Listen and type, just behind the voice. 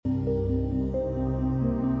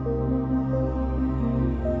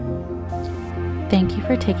Thank you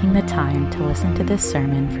for taking the time to listen to this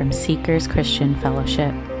sermon from Seekers Christian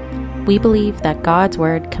Fellowship. We believe that God's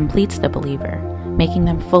Word completes the believer, making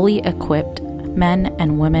them fully equipped men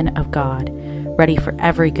and women of God, ready for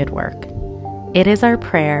every good work. It is our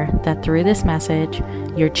prayer that through this message,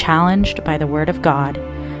 you're challenged by the Word of God,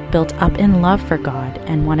 built up in love for God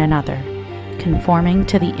and one another, conforming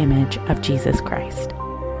to the image of Jesus Christ.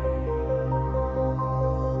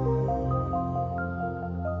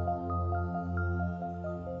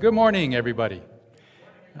 Good morning, everybody.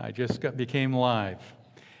 I just became live,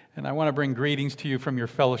 and I want to bring greetings to you from your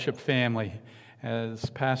fellowship family. As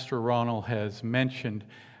Pastor Ronald has mentioned,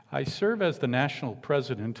 I serve as the national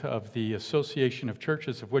president of the Association of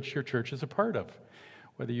Churches of which your church is a part of.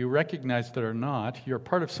 Whether you recognize that or not, you're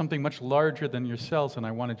part of something much larger than yourselves, and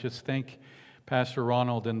I want to just thank Pastor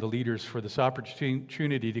Ronald and the leaders for this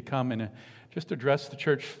opportunity to come and just address the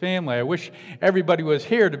church family. I wish everybody was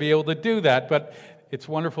here to be able to do that, but it's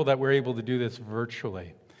wonderful that we're able to do this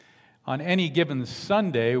virtually. On any given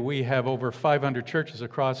Sunday, we have over 500 churches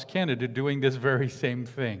across Canada doing this very same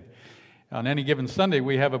thing. On any given Sunday,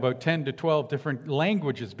 we have about 10 to 12 different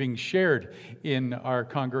languages being shared in our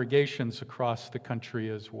congregations across the country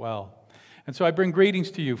as well. And so I bring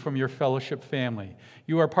greetings to you from your fellowship family.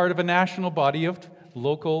 You are part of a national body of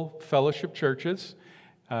local fellowship churches,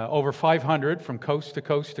 over 500 from coast to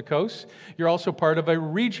coast to coast. You're also part of a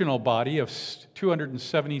regional body of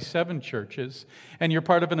 277 churches, and you're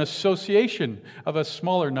part of an association of a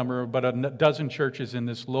smaller number, about a dozen churches in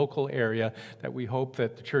this local area that we hope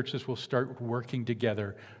that the churches will start working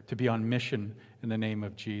together to be on mission in the name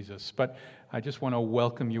of Jesus. But I just want to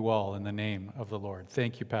welcome you all in the name of the Lord.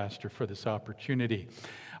 Thank you, Pastor, for this opportunity.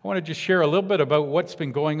 I want to just share a little bit about what's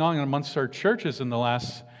been going on amongst our churches in the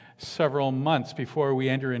last several months before we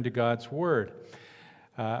enter into God's Word.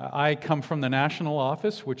 I come from the national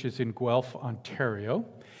office, which is in Guelph, Ontario,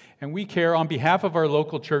 and we care on behalf of our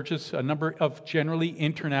local churches, a number of generally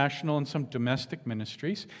international and some domestic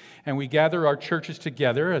ministries, and we gather our churches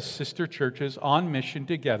together as sister churches on mission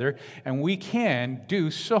together, and we can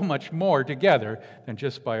do so much more together than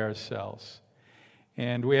just by ourselves.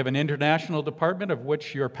 And we have an international department of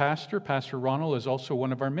which your pastor, Pastor Ronald, is also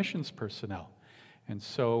one of our missions personnel. And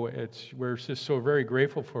so we're just so very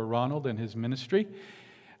grateful for Ronald and his ministry.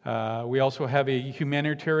 We also have a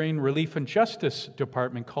humanitarian relief and justice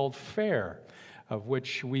department called FAIR, of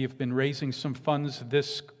which we have been raising some funds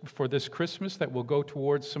for this Christmas that will go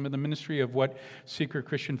towards some of the ministry of what Seeker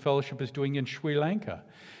Christian Fellowship is doing in Sri Lanka.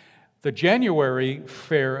 The January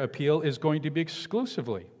FAIR appeal is going to be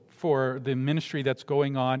exclusively for the ministry that's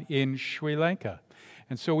going on in Sri Lanka.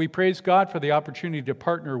 And so we praise God for the opportunity to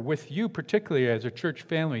partner with you, particularly as a church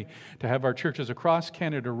family, to have our churches across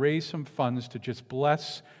Canada raise some funds to just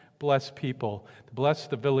bless people, to bless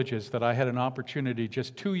the villages that I had an opportunity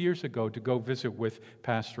just 2 years ago to go visit with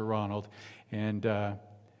Pastor Ronald. And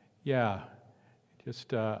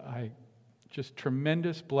just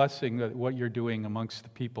tremendous blessing that what you're doing amongst the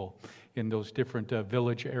people in those different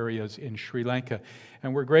village areas in Sri Lanka.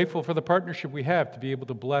 And we're grateful for the partnership we have to be able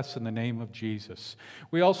to bless in the name of Jesus.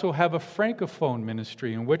 We also have a Francophone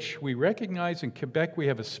ministry in which we recognize in Quebec we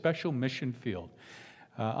have a special mission field.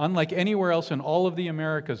 Unlike anywhere else in all of the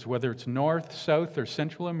Americas, whether it's North, South, or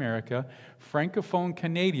Central America, Francophone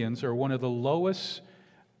Canadians are one of the lowest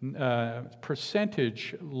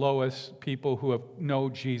lowest people who know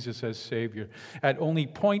Jesus as Savior. At only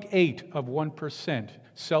 0.8 of 1%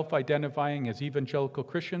 self-identifying as evangelical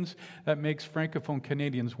Christians, that makes Francophone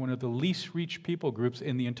Canadians one of the least reached people groups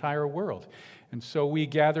in the entire world. And so we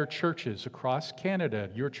gather churches across Canada.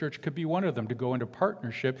 Your church could be one of them, to go into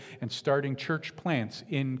partnership and starting church plants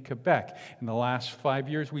in Quebec. In the last 5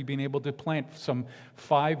 years, we've been able to plant some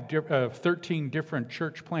 13 different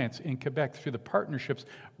church plants in Quebec through the partnerships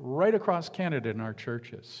right across Canada in our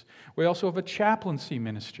churches. We also have a chaplaincy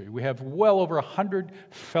ministry. We have well over 100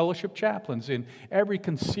 fellowship chaplains in every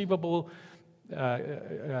conceivable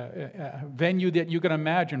venue that you can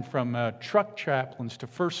imagine, from truck chaplains to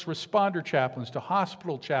first responder chaplains to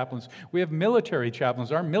hospital chaplains. We have military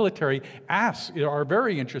chaplains. Our military are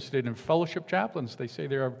very interested in fellowship chaplains. They say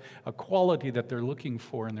they're a quality that they're looking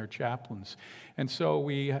for in their chaplains. And so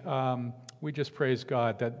we just praise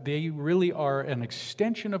God that they really are an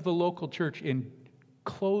extension of the local church in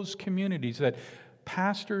closed communities, that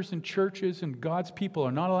pastors and churches and God's people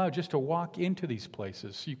are not allowed just to walk into these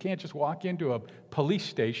places. You can't just walk into a police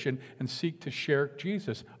station and seek to share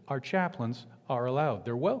Jesus. Our chaplains are allowed.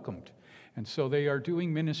 They're welcomed. And so they are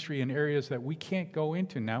doing ministry in areas that we can't go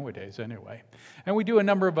into nowadays anyway. And we do a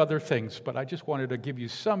number of other things, but I just wanted to give you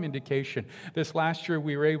some indication. This last year,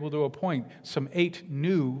 we were able to appoint some 8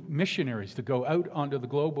 new missionaries to go out onto the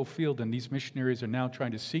global field, and these missionaries are now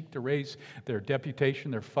trying to seek to raise their deputation,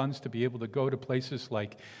 their funds to be able to go to places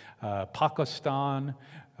like Pakistan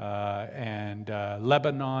and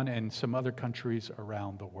Lebanon and some other countries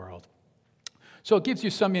around the world. So it gives you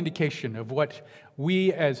some indication of what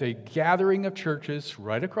we as a gathering of churches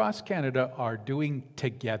right across Canada are doing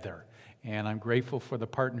together. And I'm grateful for the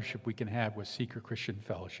partnership we can have with Seeker Christian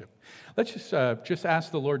Fellowship. Let's just ask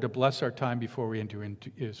the Lord to bless our time before we enter into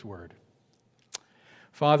His Word.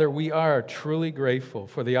 Father, we are truly grateful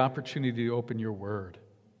for the opportunity to open your Word.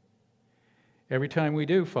 Every time we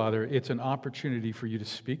do, Father, it's an opportunity for you to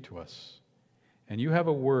speak to us. And you have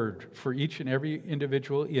a word for each and every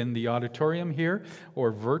individual in the auditorium here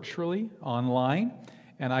or virtually online.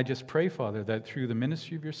 And I just pray, Father, that through the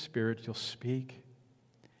ministry of your Spirit, you'll speak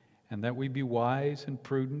and that we be wise and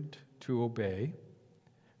prudent to obey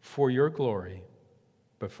for your glory,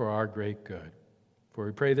 but for our great good. For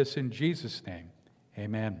we pray this in Jesus' name.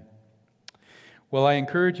 Amen. Well, I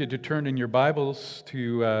encourage you to turn in your Bibles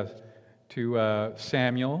to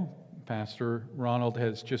Samuel. Pastor Ronald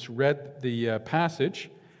has just read the passage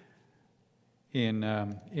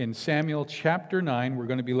in Samuel chapter 9. We're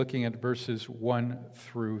going to be looking at verses 1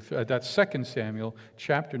 through, that's 2 Samuel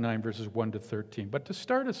chapter 9, verses 1 to 13. But to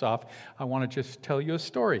start us off, I want to just tell you a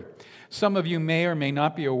story. Some of you may or may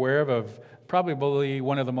not be aware of probably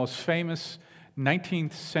one of the most famous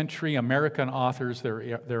 19th century American authors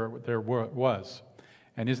there was.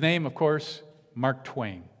 And his name, of course, Mark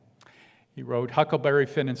Twain. He wrote Huckleberry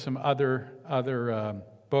Finn and some other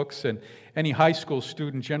books, and any high school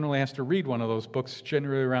student generally has to read one of those books,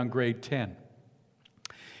 generally around grade 10.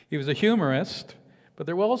 He was a humorist, but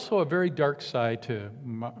there was also a very dark side to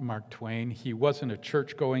Mark Twain. He wasn't a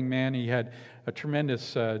church-going man. He had a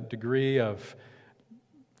tremendous degree of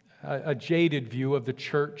a jaded view of the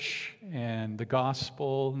church and the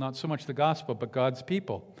gospel, not so much the gospel, but God's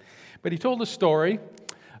people. But he told a story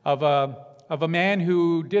of a man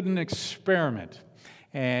who did an experiment.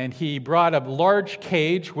 And he brought a large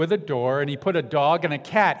cage with a door, and he put a dog and a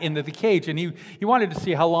cat into the cage. And he wanted to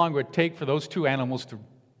see how long it would take for those two animals to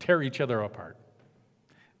tear each other apart.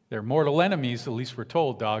 They're mortal enemies, at least we're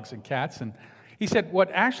told, dogs and cats. And he said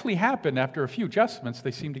what actually happened after a few adjustments,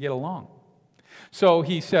 they seemed to get along. So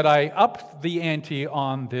he said, I upped the ante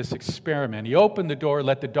on this experiment. He opened the door,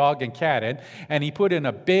 let the dog and cat in, and he put in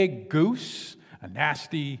a big goose, a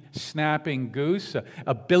nasty, snapping goose,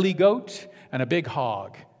 a billy goat, and a big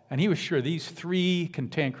hog. And he was sure these 3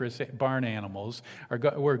 cantankerous barn animals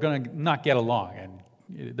were going to not get along,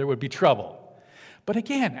 and there would be trouble. But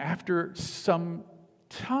again, after some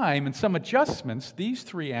time and some adjustments, these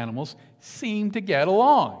 3 animals seemed to get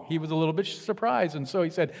along. He was a little bit surprised, and so he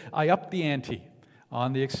said, I upped the ante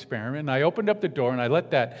on the experiment, and I opened up the door, and I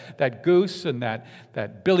let that goose and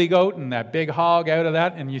that billy goat and that big hog out of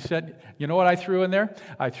that, and you said, you know what I threw in there?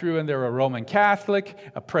 I threw in there a Roman Catholic,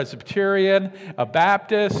 a Presbyterian, a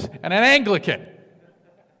Baptist, and an Anglican. And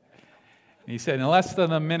he said, in less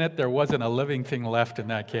than a minute, there wasn't a living thing left in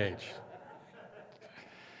that cage.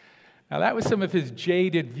 Now, that was some of his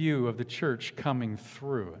jaded view of the church coming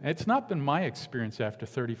through. It's not been my experience after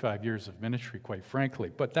 35 years of ministry, quite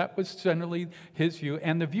frankly, but that was generally his view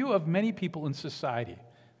and the view of many people in society.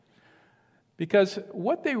 Because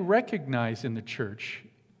what they recognize in the church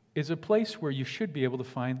is a place where you should be able to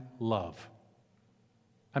find love.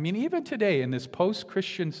 I mean, even today in this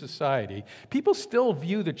post-Christian society, people still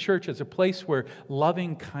view the church as a place where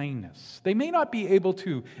loving kindness. They may not be able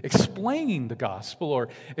to explain the gospel or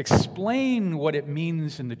explain what it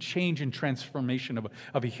means in the change and transformation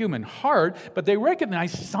of a human heart, but they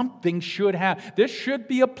recognize something should happen. This should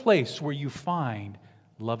be a place where you find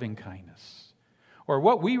loving kindness, or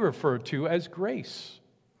what we refer to as grace.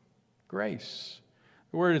 Grace.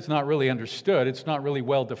 The word is not really understood. It's not really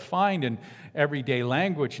well defined in everyday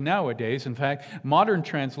language nowadays. In fact, modern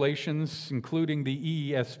translations, including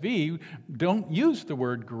the ESV, don't use the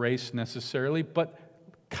word grace necessarily, but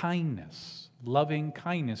kindness. Loving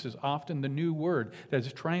kindness is often the new word that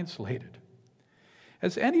is translated.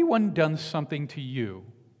 Has anyone done something to you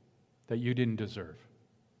that you didn't deserve?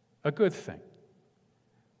 A good thing.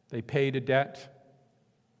 They paid a debt.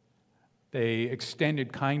 They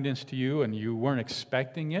extended kindness to you and you weren't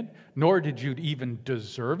expecting it, nor did you even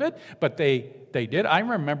deserve it, but they did. I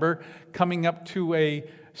remember coming up to a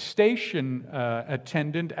station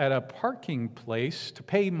attendant at a parking place to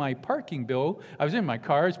pay my parking bill. I was in my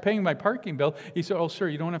car, I was paying my parking bill. He said, "Oh, sir,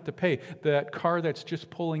 you don't have to pay. That car that's just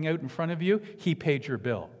pulling out in front of you, he paid your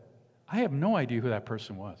bill." I have no idea who that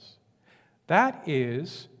person was. That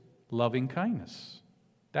is loving kindness.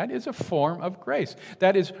 That is a form of grace.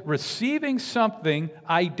 That is receiving something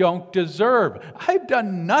I don't deserve. I've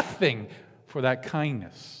done nothing for that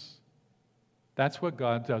kindness. That's what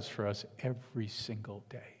God does for us every single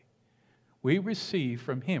day. We receive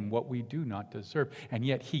from Him what we do not deserve, and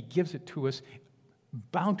yet He gives it to us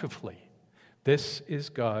bountifully. This is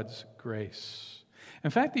God's grace. In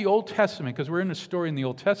fact, the Old Testament, because we're in a story in the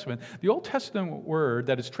Old Testament word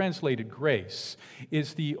that is translated grace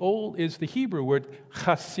is the Hebrew word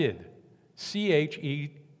chesed, chesed.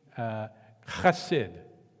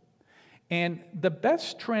 And the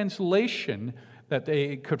best translation that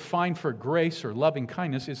they could find for grace or loving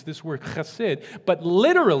kindness is this word chesed, but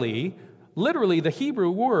literally the Hebrew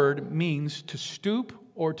word means to stoop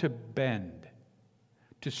or to bend.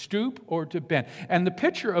 To stoop or to bend. And the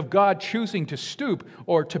picture of God choosing to stoop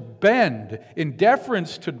or to bend in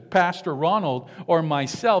deference to Pastor Ronald or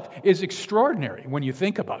myself is extraordinary when you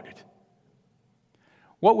think about it.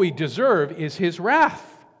 What we deserve is His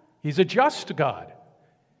wrath. He's a just God.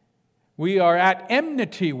 We are at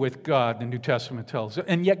enmity with God, the New Testament tells us,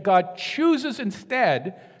 and yet God chooses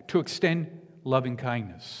instead to extend loving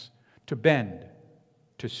kindness, to bend,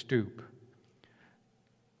 to stoop.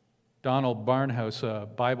 Donald Barnhouse, a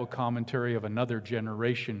Bible commentary of another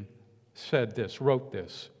generation, wrote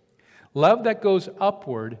this: "Love that goes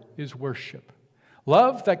upward is worship.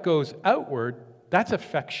 Love that goes outward, that's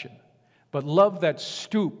affection. But love that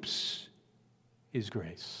stoops is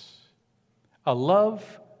grace." A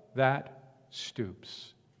love that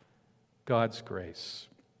stoops. God's grace.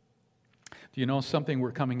 Do you know something?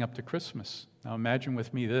 We're coming up to Christmas. Now imagine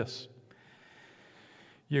with me this.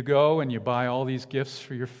 You go and you buy all these gifts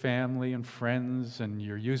for your family and friends, and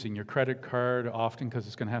you're using your credit card often because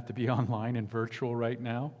it's going to have to be online and virtual right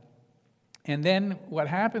now. And then what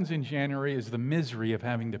happens in January is the misery of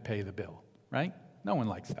having to pay the bill, right? No one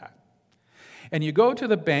likes that. And you go to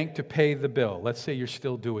the bank to pay the bill. Let's say you're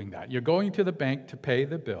still doing that. You're going to the bank to pay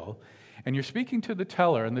the bill, and you're speaking to the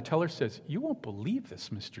teller, and the teller says, "You won't believe this,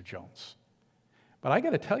 Mr. Jones, but I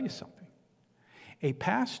got to tell you something. A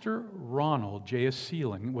Pastor Ronald J.S.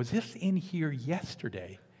 Seeling was just in here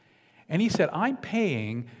yesterday, and he said, I'm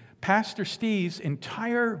paying Pastor Steve's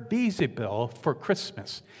entire Visa bill for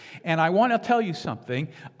Christmas. And I want to tell you something.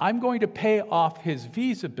 I'm going to pay off his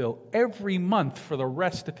Visa bill every month for the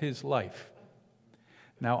rest of his life."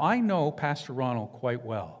 Now, I know Pastor Ronald quite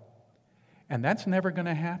well, and that's never going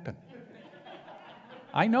to happen.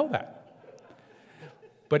 I know that.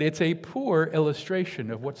 But it's a poor illustration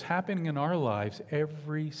of what's happening in our lives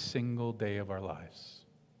every single day of our lives.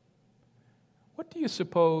 What do you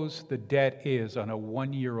suppose the debt is on a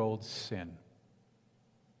 1-year-old sin?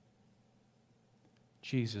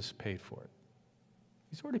 Jesus paid for it.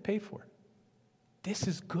 He's already paid for it. This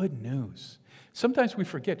is good news. Sometimes we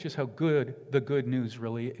forget just how good the good news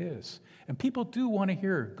really is. And people do want to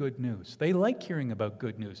hear good news. They like hearing about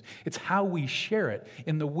good news. It's how we share it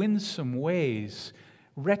in the winsome ways,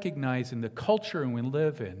 recognizing the culture we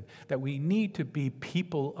live in, that we need to be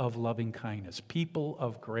people of loving kindness, people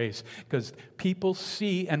of grace, because people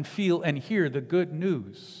see and feel and hear the good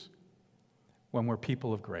news when we're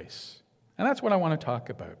people of grace. And that's what I want to talk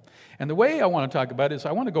about. And the way I want to talk about it is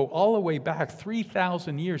I want to go all the way back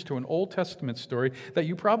 3,000 years to an Old Testament story that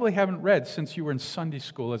you probably haven't read since you were in Sunday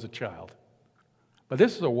school as a child. But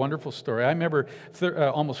this is a wonderful story. I remember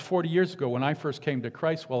almost 40 years ago when I first came to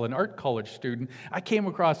Christ while an art college student, I came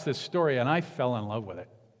across this story and I fell in love with it.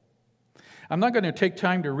 I'm not going to take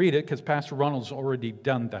time to read it because Pastor Ronald's already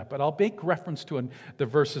done that, but I'll make reference to the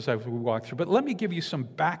verses as we walk through. But let me give you some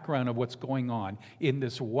background of what's going on in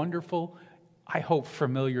this wonderful, I hope,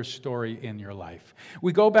 familiar story in your life.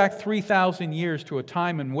 We go back 3,000 years to a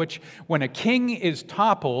time in which when a king is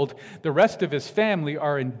toppled, the rest of his family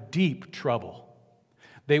are in deep trouble.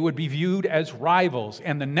 They would be viewed as rivals,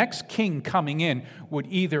 and the next king coming in would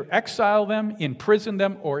either exile them, imprison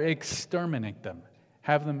them, or exterminate them.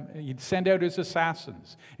 He'd send out his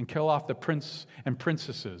assassins and kill off the prince and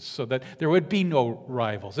princesses so that there would be no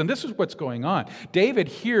rivals. And this is what's going on. David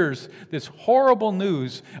hears this horrible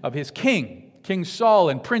news of his king, King Saul,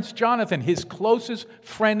 and Prince Jonathan, his closest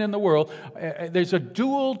friend in the world. There's a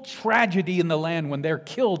dual tragedy in the land when they're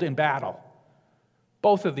killed in battle.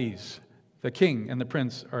 Both of these, the king and the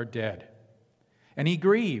prince, are dead. and he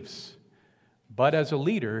grieves. But as a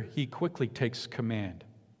leader, he quickly takes command.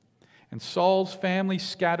 And Saul's family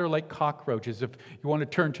scatter like cockroaches. If you want to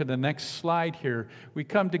turn to the next slide here, we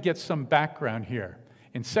come to get some background here.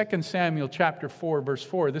 In 2 Samuel chapter 4, verse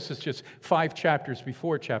 4, this is just 5 chapters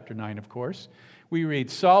before chapter 9, of course, we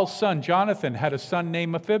read, Saul's son Jonathan had a son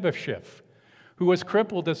named Mephibosheth, who was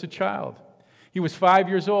crippled as a child. He was 5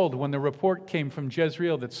 years old when the report came from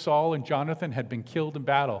Jezreel that Saul and Jonathan had been killed in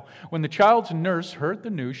battle. When the child's nurse heard the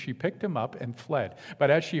news, she picked him up and fled.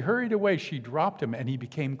 But as she hurried away, she dropped him and he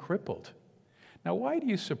became crippled. Now, why do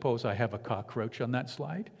you suppose I have a cockroach on that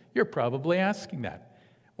slide? You're probably asking that.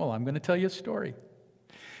 Well, I'm going to tell you a story.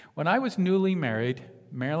 When I was newly married,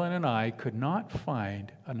 Marilyn and I could not find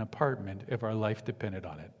an apartment if our life depended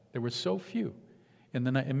on it. There were so few in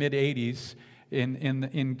the mid-'80s.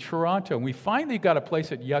 In Toronto, and we finally got a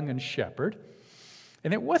place at Yonge and Sheppard,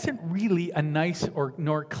 and it wasn't really a nice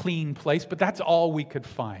nor clean place, but that's all we could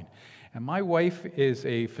find. And my wife is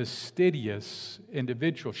a fastidious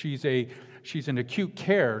individual. She's an acute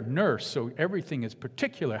care nurse, so everything is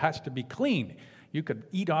particular, has to be clean. You could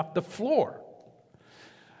eat off the floor.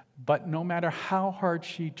 But no matter how hard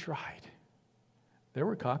she tried, there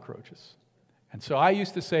were cockroaches. And so I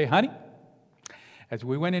used to say, honey, as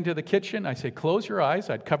we went into the kitchen, I'd say, close your eyes.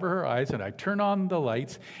 I'd cover her eyes, and I'd turn on the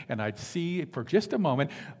lights, and I'd see, for just a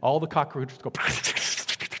moment, all the cockroaches go.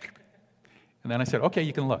 And then I said, okay,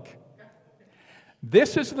 you can look.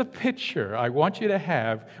 This is the picture I want you to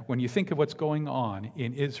have when you think of what's going on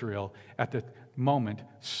in Israel at the moment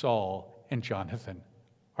Saul and Jonathan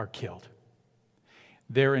are killed.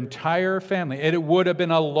 Their entire family, and it would have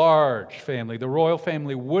been a large family. The royal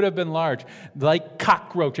family would have been large, like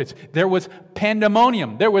cockroaches. There was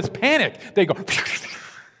pandemonium. There was panic. They go,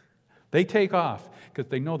 they take off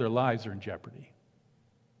because they know their lives are in jeopardy.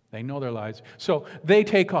 They know their lives. So they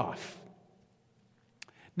take off.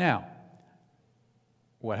 Now,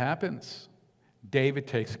 what happens? David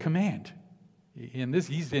takes command.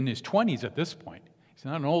 He's in his 20s at this point. He's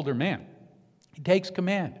not an older man. He takes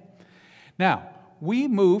command. Now, we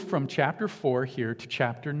move from chapter 4 here to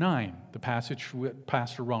chapter 9, the passage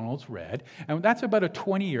Pastor Ronald's read, and that's about a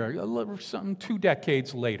 20-year, some 2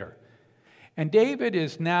 decades later. And David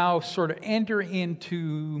is now sort of entering into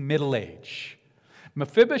middle age.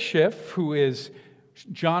 Mephibosheth, who is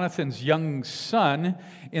Jonathan's young son,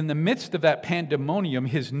 in the midst of that pandemonium,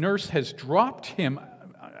 his nurse has dropped him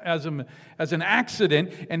as an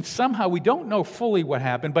accident, and somehow we don't know fully what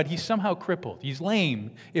happened, but he's somehow crippled. He's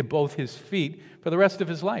lame in both his feet for the rest of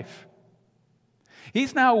his life.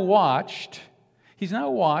 He's now watched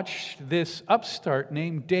this upstart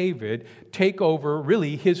named David take over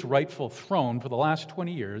really his rightful throne for the last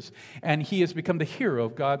 20 years, and he has become the hero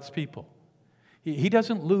of God's people. He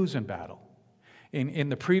doesn't lose in battle. In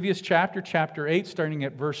the previous chapter, chapter 8, starting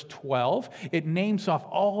at verse 12, it names off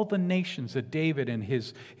all the nations that David and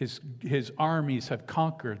his armies have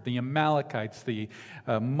conquered. The Amalekites, the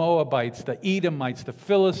Moabites, the Edomites, the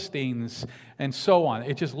Philistines, and so on.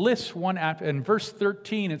 It just lists one after. In verse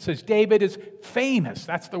 13, it says, David is famous.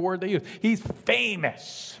 That's the word they use. He's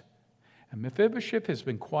famous. And Mephibosheth has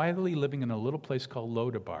been quietly living in a little place called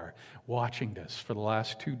Lodabar, watching this for the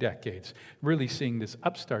last 2 decades, really seeing this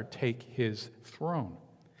upstart take his throne.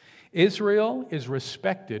 Israel is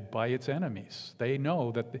respected by its enemies. They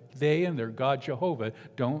know that they and their God Jehovah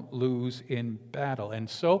don't lose in battle. And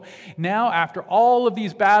so now, after all of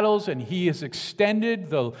these battles, and he has extended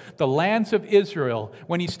the lands of Israel.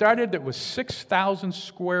 When he started, it was 6,000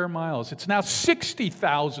 square miles. It's now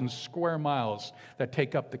 60,000 square miles that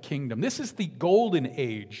take up the kingdom. This is the golden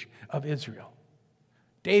age of Israel.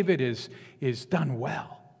 David is done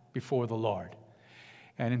well before the Lord.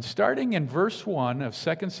 And starting in verse 1 of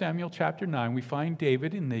 2 Samuel chapter 9, we find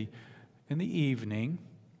David in the evening,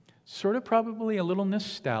 sort of probably a little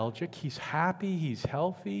nostalgic. He's happy, he's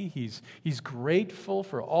healthy, he's grateful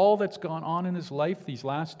for all that's gone on in his life these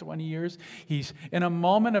last 20 years. He's in a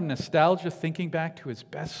moment of nostalgia thinking back to his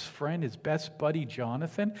best friend, his best buddy,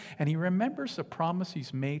 Jonathan, and he remembers the promise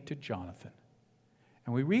he's made to Jonathan.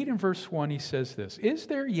 And we read in verse 1, he says this, "Is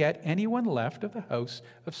there yet anyone left of the house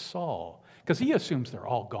of Saul?" Because he assumes they're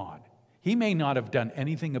all gone. He may not have done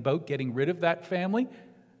anything about getting rid of that family.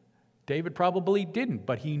 David probably didn't,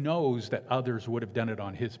 but he knows that others would have done it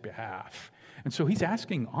on his behalf. And so he's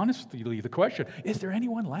asking honestly the question, is there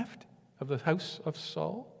anyone left of the house of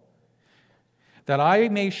Saul? That I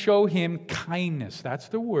may show him kindness. That's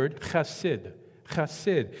the word, chesed.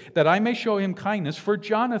 Chesed. That I may show him kindness for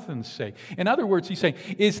Jonathan's sake. In other words, he's saying,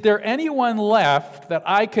 is there anyone left that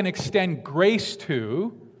I can extend grace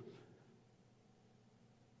to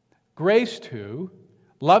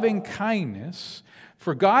loving kindness.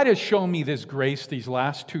 For God has shown me this grace these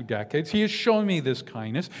last 2 decades. He has shown me this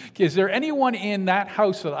kindness. Is there anyone in that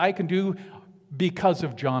house that I can do because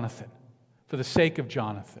of Jonathan, for the sake of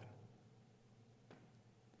Jonathan?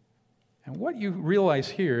 And what you realize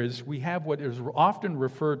here is we have what is often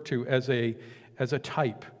referred to as a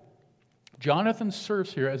type. Jonathan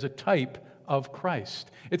serves here as a type of Christ.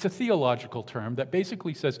 It's a theological term that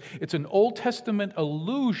basically says it's an Old Testament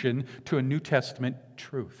allusion to a New Testament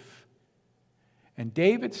truth. And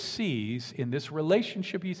David sees in this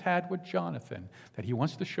relationship he's had with Jonathan that he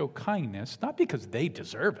wants to show kindness, not because they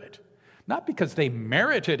deserve it, not because they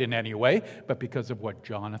merit it in any way, but because of what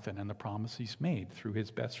Jonathan and the promise he's made through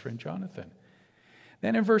his best friend Jonathan.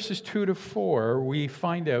 Then in verses 2 to 4, we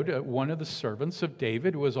find out one of the servants of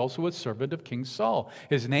David who was also a servant of King Saul.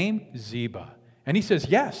 His name, Ziba. And he says,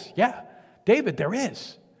 yes, David, there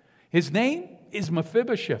is. His name is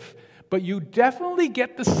Mephibosheth. But you definitely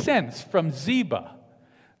get the sense from Ziba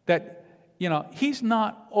that, he's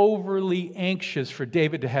not overly anxious for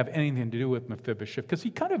David to have anything to do with Mephibosheth, because he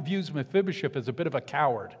kind of views Mephibosheth as a bit of a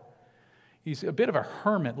coward. He's a bit of a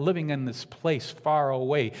hermit living in this place far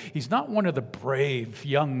away. He's not one of the brave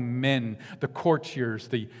young men, the courtiers,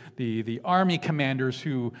 the army commanders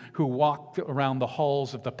who walked around the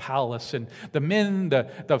halls of the palace, and the men,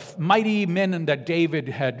 the mighty men that David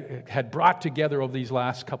had brought together over these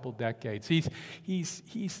last couple decades. He's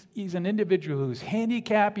an individual who's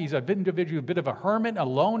handicapped. He's an individual, a bit of a hermit, a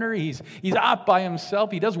loner. He's out by himself.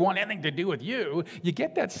 He doesn't want anything to do with you. You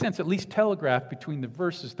get that sense, at least telegraphed between the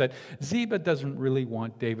verses, that Ziba doesn't really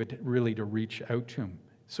want David really to reach out to him.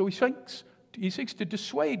 So he seeks to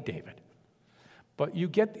dissuade David. But you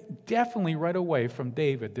get definitely right away from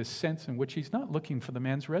David this sense in which he's not looking for the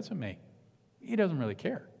man's resume. He doesn't really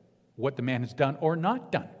care what the man has done or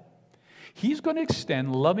not done. He's going to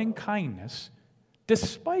extend loving kindness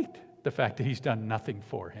despite the fact that he's done nothing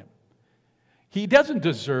for him. He doesn't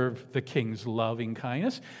deserve the king's loving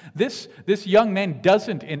kindness. This young man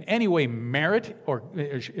doesn't in any way merit or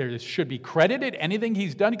should be credited anything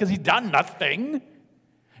he's done, because he's done nothing.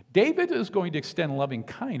 David is going to extend loving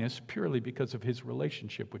kindness purely because of his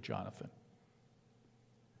relationship with Jonathan.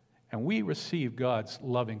 And we receive God's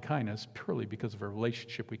loving kindness purely because of a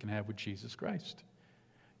relationship we can have with Jesus Christ.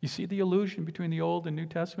 You see the allusion between the Old and New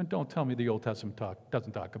Testament? Don't tell me the Old Testament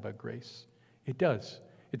doesn't talk about grace. It does.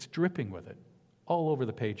 It's dripping with it all over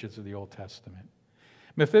the pages of the Old Testament.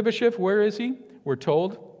 Mephibosheth, where is he? We're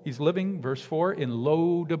told he's living, verse 4, in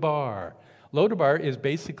Lo-debar. Lo-debar is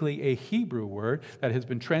basically a Hebrew word that has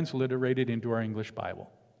been transliterated into our English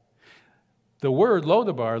Bible. The word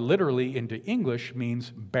Lo-debar literally into English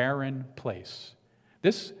means barren place.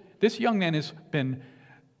 This young man has been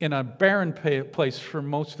in a barren place for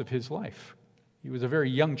most of his life. He was a very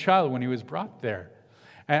young child when he was brought there.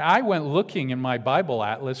 And I went looking in my Bible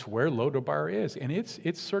atlas where Lo-debar is, and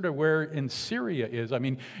it's sort of where in Syria is. I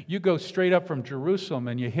mean, you go straight up from Jerusalem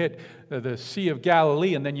and you hit the Sea of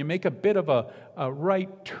Galilee, and then you make a bit of a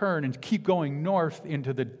right turn and keep going north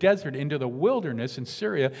into the desert, into the wilderness in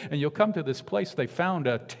Syria, and you'll come to this place. They found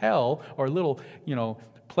a tell, or a little,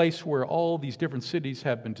 place where all these different cities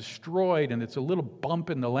have been destroyed, and it's a little bump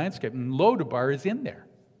in the landscape, and Lo-debar is in there.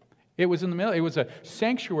 It was in the middle. It was a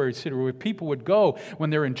sanctuary city where people would go when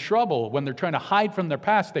they're in trouble, when they're trying to hide from their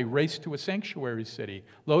past. They raced to a sanctuary city.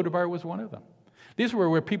 Lo-debar was one of them. These were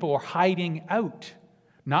where people were hiding out,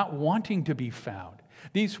 not wanting to be found.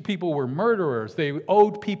 These people were murderers. They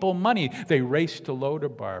owed people money. They raced to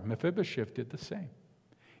Lo-debar. Mephibosheth did the same.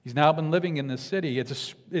 He's now been living in the city.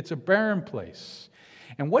 It's a barren place.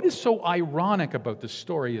 And what is so ironic about the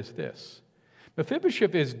story is this.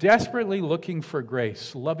 Mephibosheth is desperately looking for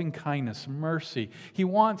grace, loving kindness, mercy. He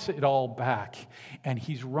wants it all back, and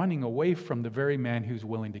he's running away from the very man who's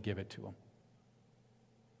willing to give it to him.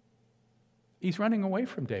 He's running away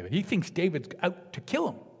from David. He thinks David's out to kill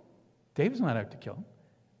him. David's not out to kill him.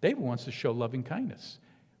 David wants to show loving kindness.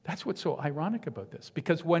 That's what's so ironic about this,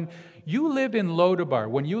 because when you live in Lo-debar,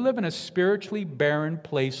 when you live in a spiritually barren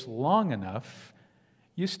place long enough,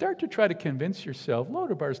 you start to try to convince yourself,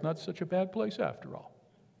 Lo-debar is not such a bad place after all.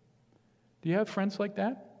 Do you have friends like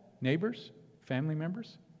that? Neighbors? Family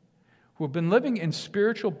members? Who have been living in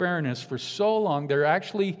spiritual barrenness for so long,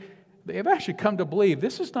 they've actually come to believe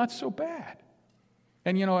this is not so bad.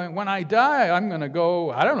 And when I die, I'm going to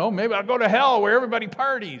go, I don't know, maybe I'll go to hell where everybody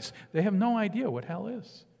parties. They have no idea what hell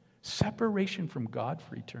is. Separation from God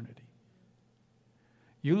for eternity.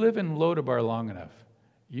 You live in Lo-debar long enough,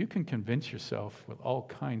 you can convince yourself with all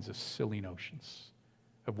kinds of silly notions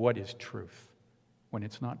of what is truth when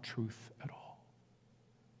it's not truth at all.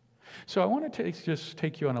 So I want to just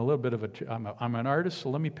take you on a little bit of I'm an artist, so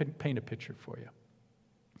let me paint a picture for you.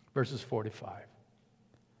 Verses 4-5.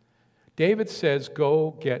 David says,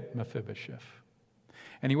 go get Mephibosheth.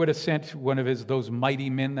 And he would have sent one of those mighty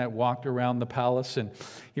men that walked around the palace, and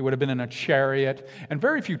he would have been in a chariot. And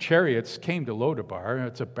very few chariots came to Lodabar.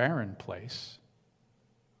 It's a barren place.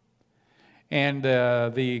 And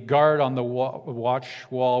the guard on the watch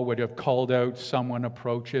wall would have called out, someone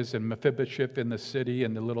approaches, and Mephibosheth in the city,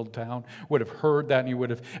 in the little town, would have heard that,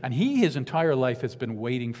 and his entire life has been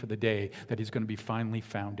waiting for the day that he's going to be finally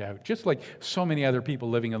found out. Just like so many other people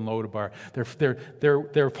living in Lodabar,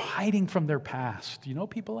 they're hiding from their past. Do you know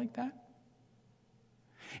people like that?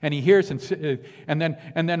 And he hears, and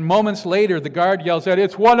then moments later, the guard yells out,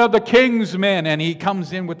 "It's one of the king's men!" And he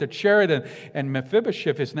comes in with the chariot, and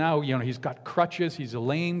Mephibosheth is now, he's got crutches. He's a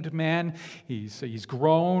lamed man. He's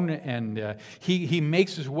grown, and he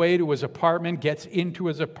makes his way to his apartment, gets into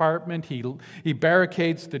his apartment. He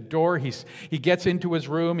barricades the door. He gets into his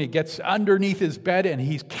room. He gets underneath his bed, and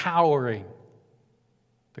he's cowering.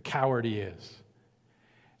 The coward he is.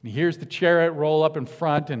 And he hears the chariot roll up in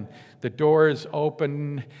front, and the door is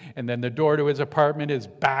open, and then the door to his apartment is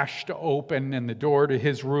bashed open, and the door to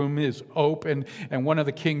his room is open, and one of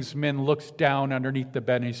the king's men looks down underneath the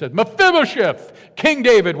bed, and he says, "Mephibosheth, King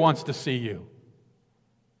David wants to see you."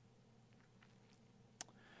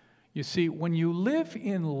 You see, when you live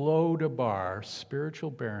in Lodabar, spiritual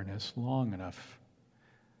barrenness, long enough,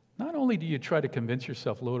 not only do you try to convince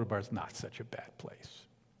yourself Lodabar is not such a bad place,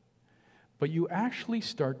 but you actually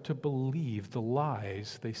start to believe the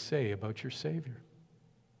lies they say about your Savior.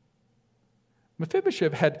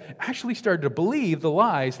 Mephibosheth had actually started to believe the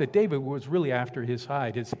lies that David was really after his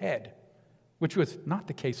hide, his head, which was not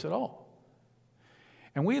the case at all.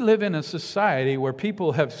 And we live in a society where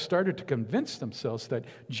people have started to convince themselves that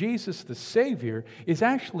Jesus, the Savior, is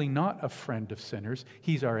actually not a friend of sinners.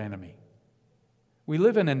 He's our enemy. We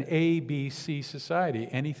live in an ABC society,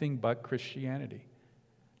 anything but Christianity.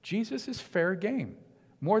 Jesus is fair game,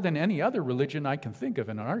 more than any other religion I can think of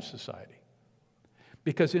in our society.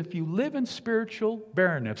 Because if you live in spiritual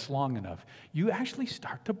barrenness long enough, you actually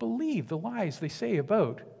start to believe the lies they say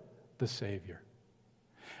about the Savior.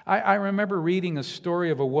 I remember reading a story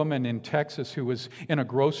of a woman in Texas who was in a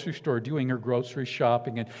grocery store doing her grocery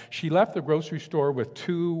shopping, and she left the grocery store with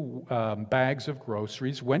 2 bags of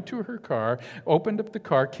groceries, went to her car, opened up the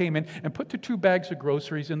car, came in, and put the 2 bags of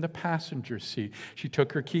groceries in the passenger seat. She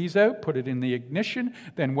took her keys out, put it in the ignition,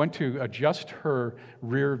 then went to adjust her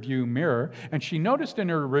rear view mirror, and she noticed in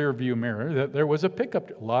her rear view mirror that there was a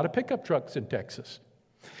lot of pickup trucks in Texas.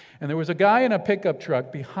 And there was a guy in a pickup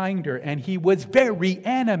truck behind her, and he was very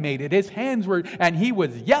animated. His hands were, and he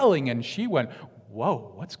was yelling, and she went,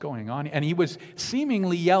 "Whoa, what's going on?" And he was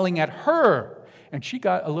seemingly yelling at her, and she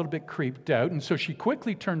got a little bit creeped out, and so she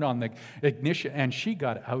quickly turned on the ignition, and she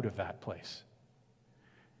got out of that place.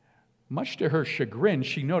 Much to her chagrin,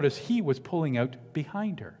 she noticed he was pulling out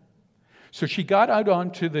behind her. So she got out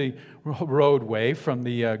onto the roadway from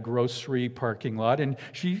the grocery parking lot, and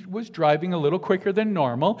she was driving a little quicker than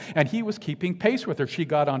normal, and he was keeping pace with her. She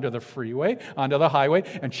got onto the freeway, onto the highway,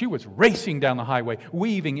 and she was racing down the highway,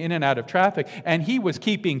 weaving in and out of traffic, and he was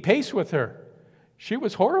keeping pace with her. She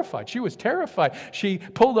was horrified. She was terrified. She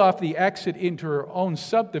pulled off the exit into her own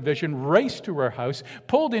subdivision, raced to her house,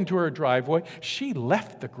 pulled into her driveway. She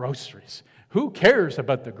left the groceries. Who cares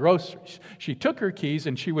about the groceries? She took her keys,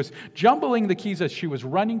 and she was jumbling the keys as she was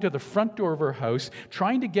running to the front door of her house,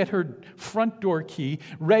 trying to get her front door key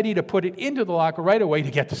ready to put it into the lock right away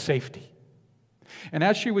to get to safety. And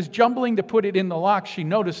as she was jumbling to put it in the lock, she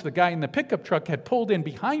noticed the guy in the pickup truck had pulled in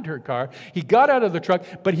behind her car. He got out of the truck,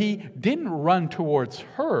 but he didn't run towards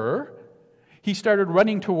her. He started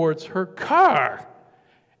running towards her car.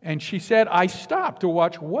 And she said, "I stopped to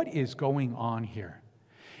watch what is going on here."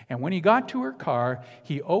 And when he got to her car,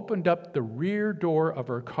 he opened up the rear door of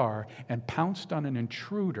her car and pounced on an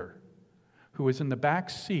intruder who was in the back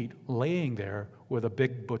seat laying there with a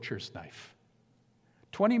big butcher's knife.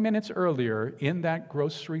 20 minutes earlier, in that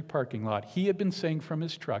grocery parking lot, he had been saying from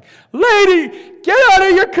his truck, "Lady, get out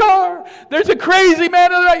of your car! There's a crazy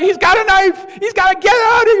man on the right. He's got a knife! He's got to get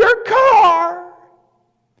out of your car!"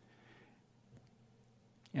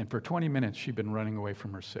 And for 20 minutes, she'd been running away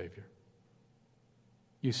from her Savior.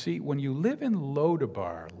 You see, when you live in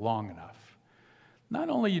Lodabar long enough, not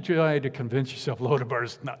only you try to convince yourself Lodabar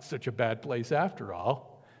is not such a bad place after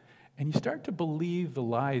all, and you start to believe the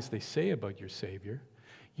lies they say about your Savior,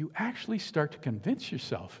 you actually start to convince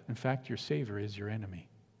yourself, in fact, your Savior is your enemy.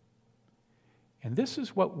 And this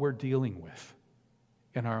is what we're dealing with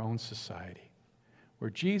in our own society,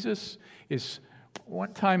 where Jesus is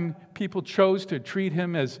One time people chose to treat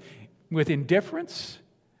him as with indifference,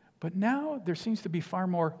 but now there seems to be far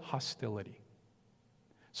more hostility.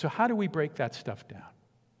 So how do we break that stuff down?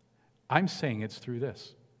 I'm saying it's through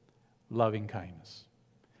this: loving kindness,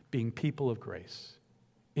 being people of grace.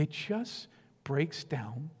 It just breaks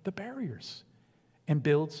down the barriers and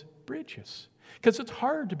builds bridges. Because it's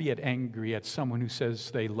hard to be angry at someone who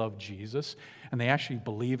says they love Jesus and they actually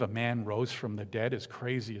believe a man rose from the dead, as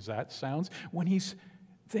crazy as that sounds, when he's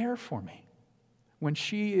there for me, when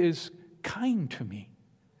she is kind to me.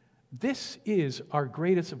 This is our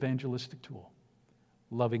greatest evangelistic tool: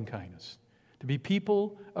 loving kindness, to be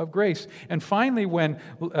people of grace. And finally, when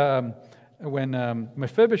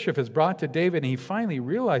Mephibosheth is brought to David and he finally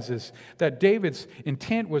realizes that David's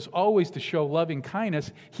intent was always to show loving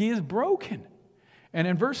kindness, he is broken. And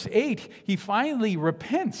in verse 8, he finally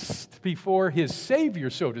repents before his Savior,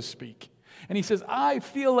 so to speak. And he says, I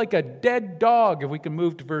feel like a dead dog, if we can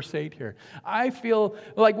move to verse 8 here. I feel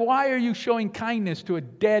like, why are you showing kindness to a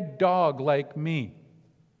dead dog like me?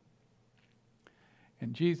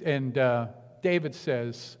 And David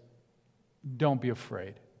says, don't be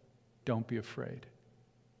afraid. Don't be afraid.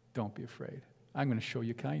 Don't be afraid. I'm going to show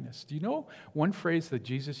you kindness. Do you know one phrase that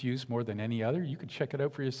Jesus used more than any other? You can check it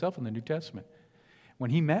out for yourself in the New Testament. When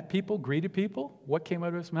he met people, greeted people, what came out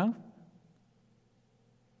of his mouth?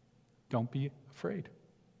 Don't be afraid.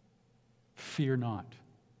 Fear not.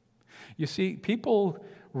 You see, people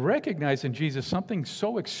recognize in Jesus something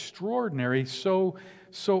so extraordinary, so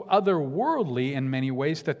otherworldly in many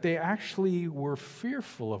ways, that they actually were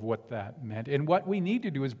fearful of what that meant. And what we need to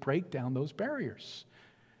do is break down those barriers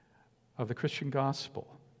of the Christian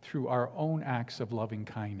gospel through our own acts of loving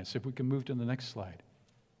kindness. If we can move to the next slide.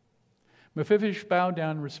 Mephibosheth bowed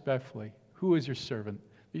down respectfully. Who is your servant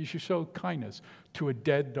that you should show kindness to a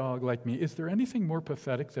dead dog like me? Is there anything more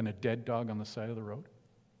pathetic than a dead dog on the side of the road?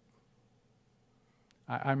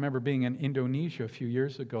 I remember being in Indonesia a few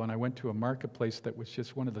years ago, and I went to a marketplace that was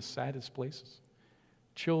just one of the saddest places.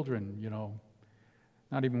 Children,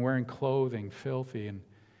 not even wearing clothing, filthy. And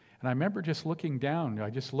I remember just looking down. I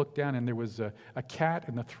just looked down, and there was a cat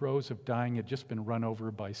in the throes of dying. It had just been run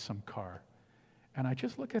over by some car. And I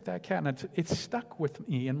just look at that cat, and it stuck with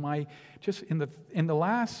me in the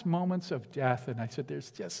last moments of death. And I said,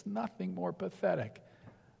 there's just nothing more pathetic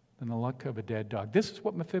than the luck of a dead dog. This is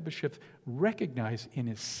what Mephibosheth recognized in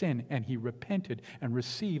his sin, and he repented and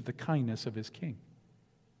received the kindness of his king.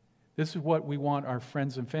 This is what we want our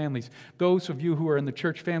friends and families. Those of you who are in the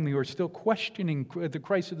church family who are still questioning the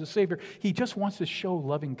Christ of the Savior, he just wants to show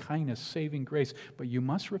loving kindness, saving grace, but you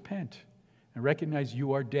must repent and recognize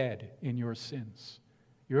you are dead in your sins.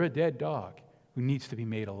 You're a dead dog who needs to be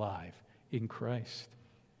made alive in Christ.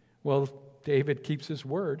 Well, David keeps his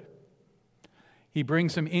word. He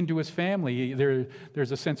brings him into his family.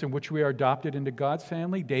 There's a sense in which we are adopted into God's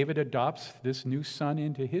family. David adopts this new son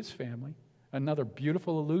into his family. Another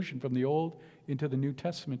beautiful allusion from the Old into the New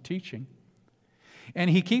Testament teaching. And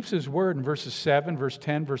he keeps his word in verses 7, verse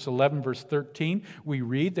 10, verse 11, verse 13. We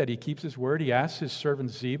read that he keeps his word. He asks his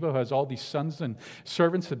servant Ziba, who has all these sons and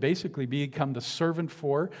servants, to basically become the servant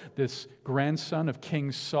for this grandson of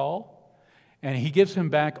King Saul. And he gives him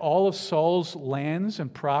back all of Saul's lands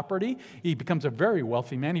and property. He becomes a very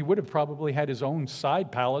wealthy man. He would have probably had his own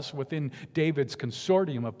side palace within David's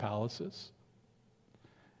consortium of palaces.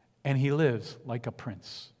 And he lives like a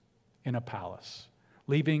prince in a palace,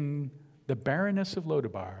 leaving the barrenness of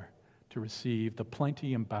Lodabar to receive the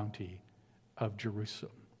plenty and bounty of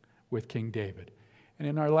Jerusalem with King David. And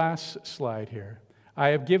in our last slide here, I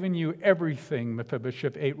have given you everything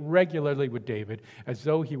Mephibosheth ate regularly with David as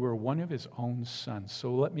though he were one of his own sons.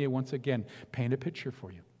 So let me once again paint a picture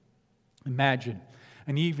for you. Imagine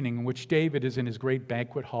an evening in which David is in his great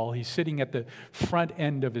banquet hall. He's sitting at the front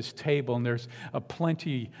end of his table, and there's a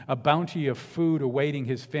bounty of food awaiting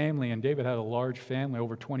his family. And David had a large family,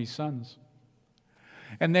 over 20 sons.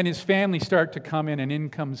 And then his family start to come in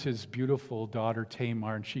comes his beautiful daughter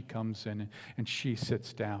Tamar, and she comes in and she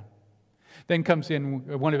sits down. Then comes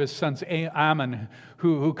in one of his sons, Ammon,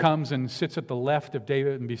 who comes and sits at the left of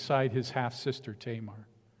David and beside his half-sister Tamar.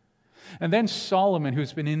 And then Solomon,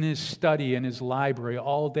 who's been in his study, in his library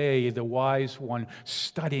all day, the wise one,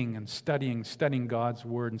 studying God's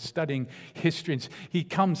word and studying history. And he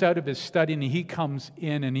comes out of his study and he comes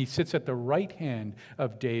in and he sits at the right hand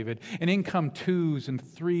of David. And in come twos and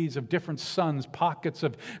threes of different sons, pockets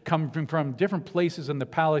of coming from different places in the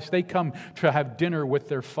palace. They come to have dinner with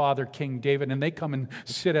their father, King David, and they come and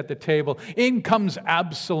sit at the table. In comes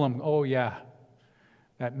Absalom. Oh, yeah.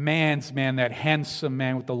 That man's man, that handsome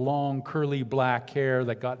man with the long curly black hair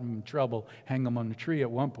that got him in trouble, hang him on the tree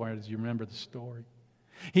at one point, as you remember the story.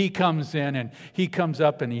 He comes in and he comes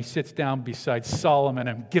up and he sits down beside Solomon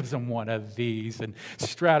and gives him one of these and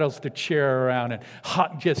straddles the chair around and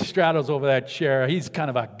just straddles over that chair. He's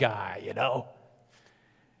kind of a guy, you know.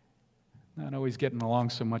 Not always getting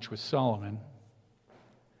along so much with Solomon.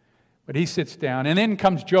 But he sits down, and then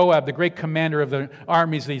comes Joab, the great commander of the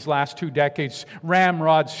armies these last 2 decades,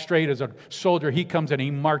 ramrod straight as a soldier. He comes and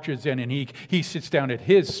he marches in, and he sits down at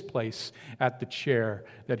his place at the chair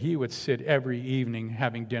that he would sit every evening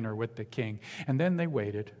having dinner with the king. And then they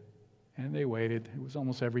waited, and they waited. It was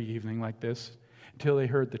almost every evening like this, until they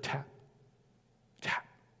heard the tap, tap,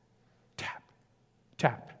 tap,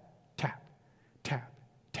 tap, tap, tap,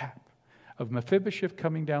 tap of Mephibosheth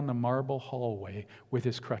coming down the marble hallway with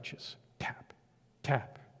his crutches. Tap,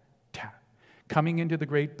 tap, tap. Coming into the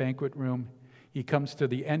great banquet room, he comes to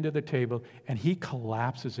the end of the table and he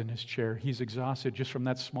collapses in his chair. He's exhausted just from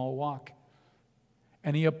that small walk.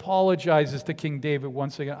 And he apologizes to King David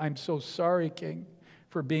once again. I'm so sorry, King,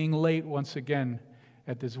 for being late once again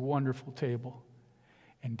at this wonderful table.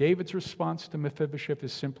 And David's response to Mephibosheth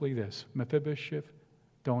is simply this: Mephibosheth,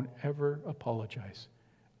 don't ever apologize.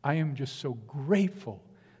 I am just so grateful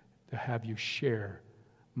to have you share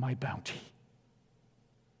my bounty.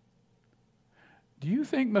 Do you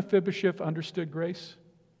think Mephibosheth understood grace?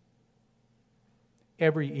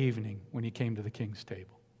 Every evening when he came to the king's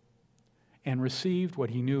table and received what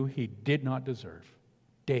he knew he did not deserve,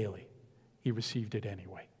 daily, he received it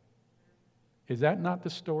anyway. Is that not the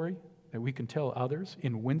story that we can tell others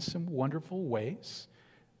in winsome, wonderful ways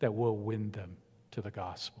that will win them to the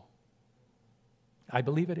gospel? I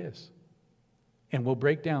believe it is. And we'll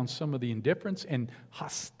break down some of the indifference and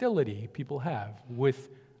hostility people have with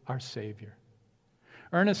our Savior.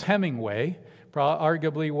 Ernest Hemingway,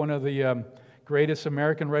 arguably one of the greatest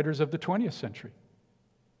American writers of the 20th century,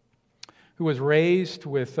 who was raised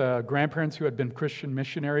with grandparents who had been Christian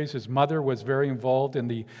missionaries. His mother was very involved in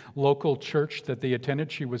the local church that they attended.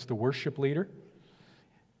 She was the worship leader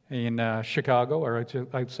in Chicago, or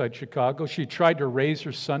outside Chicago. She tried to raise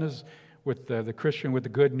her son as with the Christian, with the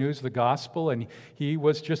good news of the gospel, and he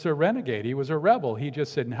was just a renegade. He was a rebel. He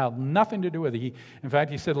just said, had nothing to do with it. In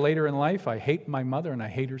fact, he said later in life, I hate my mother and I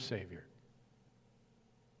hate her Savior.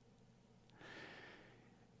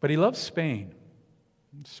 But he loved Spain.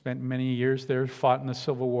 He spent many years there, fought in the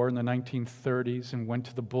Civil War in the 1930s, and went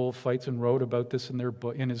to the bullfights and wrote about this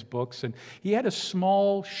in his books. And he had a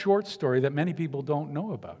small, short story that many people don't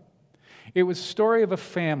know about. It was a story of a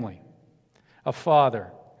family, a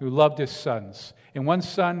father who loved his sons. And one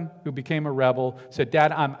son who became a rebel said,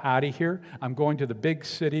 Dad, I'm out of here. I'm going to the big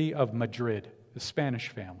city of Madrid, the Spanish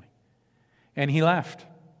family. And he left.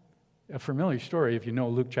 A familiar story if you know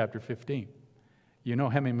Luke chapter 15. You know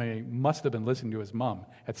Hemingway must have been listening to his mom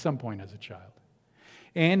at some point as a child.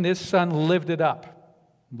 And this son lived it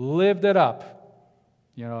up.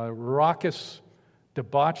 You know, a raucous,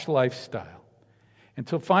 debauched lifestyle.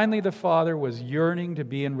 Until finally the father was yearning to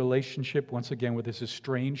be in relationship once again with his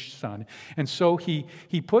estranged son. And so he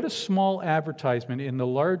put a small advertisement in the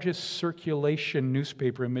largest circulation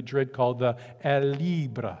newspaper in Madrid called the El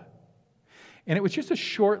Libre. And it was just a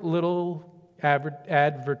short little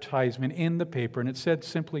advertisement in the paper, and it said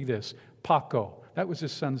simply this: Paco. That was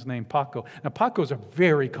his son's name, Paco. Now, Paco is a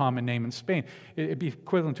very common name in Spain. It'd be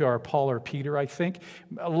equivalent to our Paul or Peter, I think.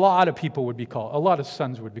 A lot of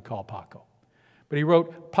sons would be called Paco. But he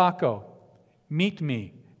wrote, Paco, meet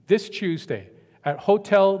me this Tuesday at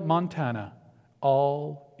Hotel Montana.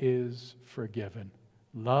 All is forgiven.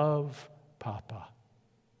 Love, Papa.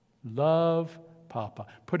 Love, Papa.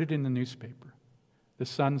 Put it in the newspaper. The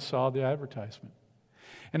son saw the advertisement.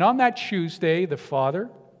 And on that Tuesday, the father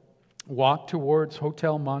walked towards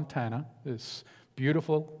Hotel Montana, this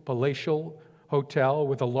beautiful palatial hotel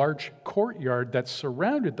with a large courtyard that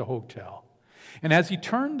surrounded the hotel. And as he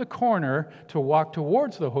turned the corner to walk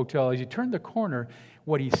towards the hotel, as he turned the corner,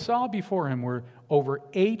 what he saw before him were over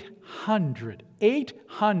 800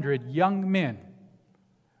 young men,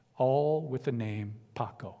 all with the name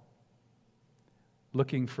Paco,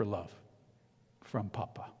 looking for love from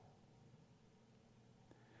Papa.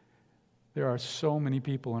 There are so many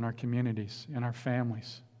people in our communities, in our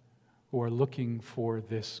families, who are looking for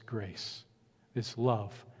this grace, this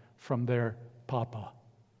love from their Papa,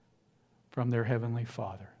 from their Heavenly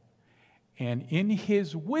Father. And in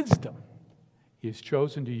His wisdom, He has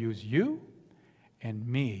chosen to use you and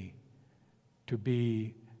me to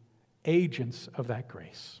be agents of that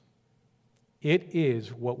grace. It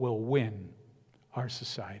is what will win our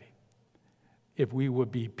society. If we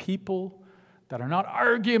would be people that are not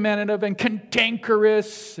argumentative and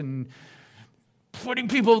cantankerous and putting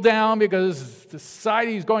people down because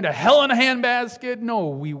society is going to hell in a handbasket. No,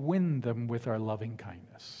 we win them with our loving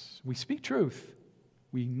kindness. We speak truth.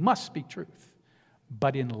 We must speak truth,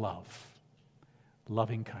 but in love.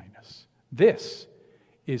 Loving kindness. This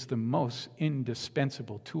is the most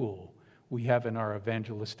indispensable tool we have in our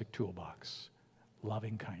evangelistic toolbox.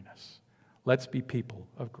 Loving kindness. Let's be people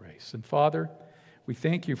of grace. And Father, we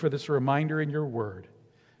thank you for this reminder in your word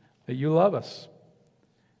that you love us,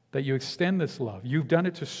 that you extend this love. You've done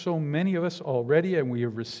it to so many of us already, and we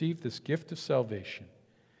have received this gift of salvation.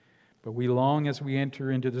 But we long, as we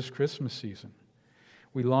enter into this Christmas season,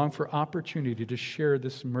 we long for opportunity to share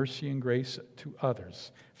this mercy and grace to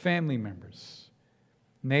others, family members,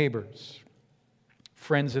 neighbors,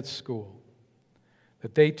 friends at school,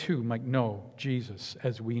 that they too might know Jesus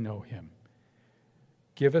as we know him.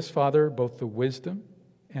 Give us, Father, both the wisdom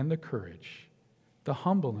and the courage, the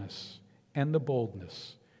humbleness and the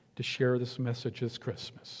boldness to share this message this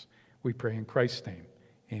Christmas. We pray in Christ's name.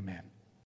 Amen.